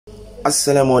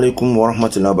Assalamu alaikum wa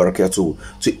rahmatullahi wa barakatuh.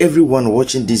 To everyone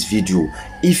watching this video,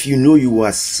 if you know you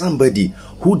are somebody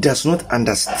who does not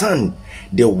understand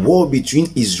the war between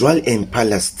Israel and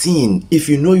Palestine, if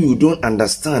you know you don't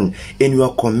understand and you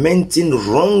are commenting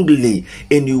wrongly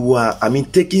and you are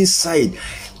taking side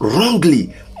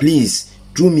wrongly, please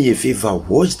do me a favor,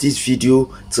 watch this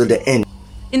video till the end.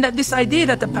 In that this idea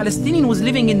that the Palestinian was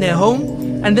living in their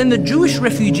home, and then the Jewish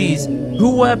refugees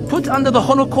who were put under the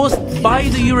Holocaust by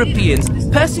the Europeans,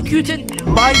 persecuted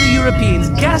by the Europeans,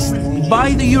 gassed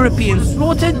by the Europeans,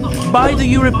 slaughtered by the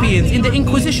Europeans, in the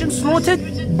Inquisition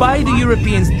slaughtered by the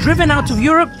Europeans, driven out of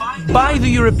Europe by the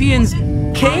Europeans,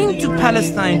 came to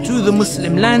Palestine, to the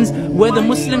Muslim lands, where the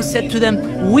Muslims said to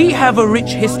them, we have a rich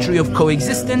history of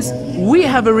coexistence, we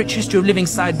have a rich history of living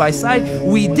side by side.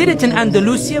 We did it in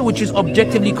Andalusia, which is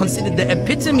objectively considered the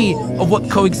epitome of what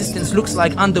coexistence looks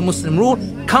like under Muslim rule.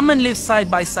 Come and live side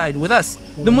by side with us.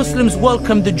 The Muslims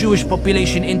welcomed the Jewish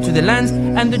population into the lands,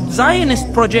 and the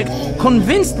Zionist project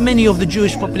convinced many of the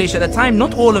Jewish population at the time,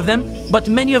 not all of them, but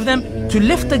many of them, to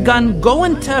lift a gun, go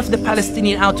and turf the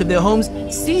Palestinian out of their homes,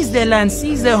 seize their land,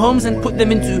 seize their homes, and put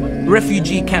them into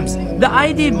refugee camps. The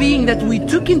idea being that we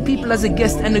took in people as a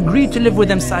guest and agreed to live with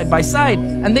them side by side,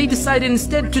 and they decided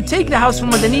instead to take the house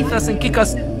from underneath us and kick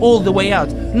us all the way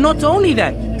out. Not only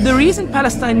that, the reason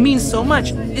Palestine means so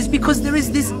much is because there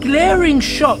is this glaring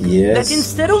shock that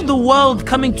instead of the world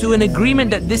coming to an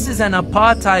agreement that this is an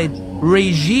apartheid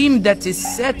regime that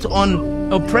is set on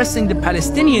oppressing the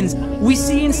Palestinians, we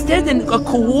see instead a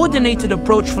coordinated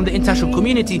approach from the international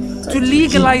community to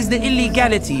legalize the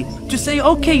illegality, to say,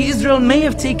 okay, Israel may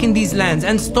have taken these lands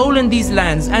and stolen these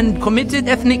lands and committed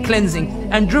ethnic cleansing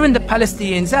and driven the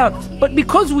Palestinians out, but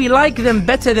because we like them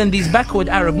better than these backward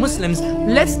Arab Muslims,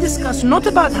 let's discuss not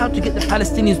about how to get the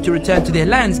Palestinians to return to their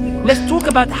lands, let's talk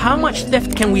about how much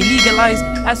theft can we legalize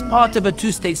as part of a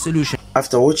two-state solution.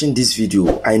 After watching this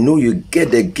video, I know you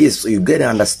get the gist, you get the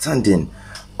understanding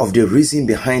of the reason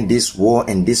behind this war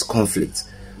and this conflict.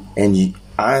 And you,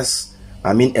 as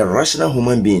a rational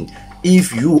human being,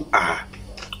 if you are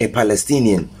a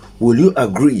Palestinian, will you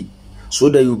agree so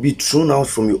that you'll be thrown out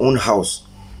from your own house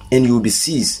and you'll be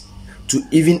ceased to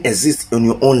even exist on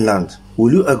your own land?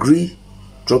 Will you agree?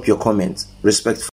 Drop your comments. Respect.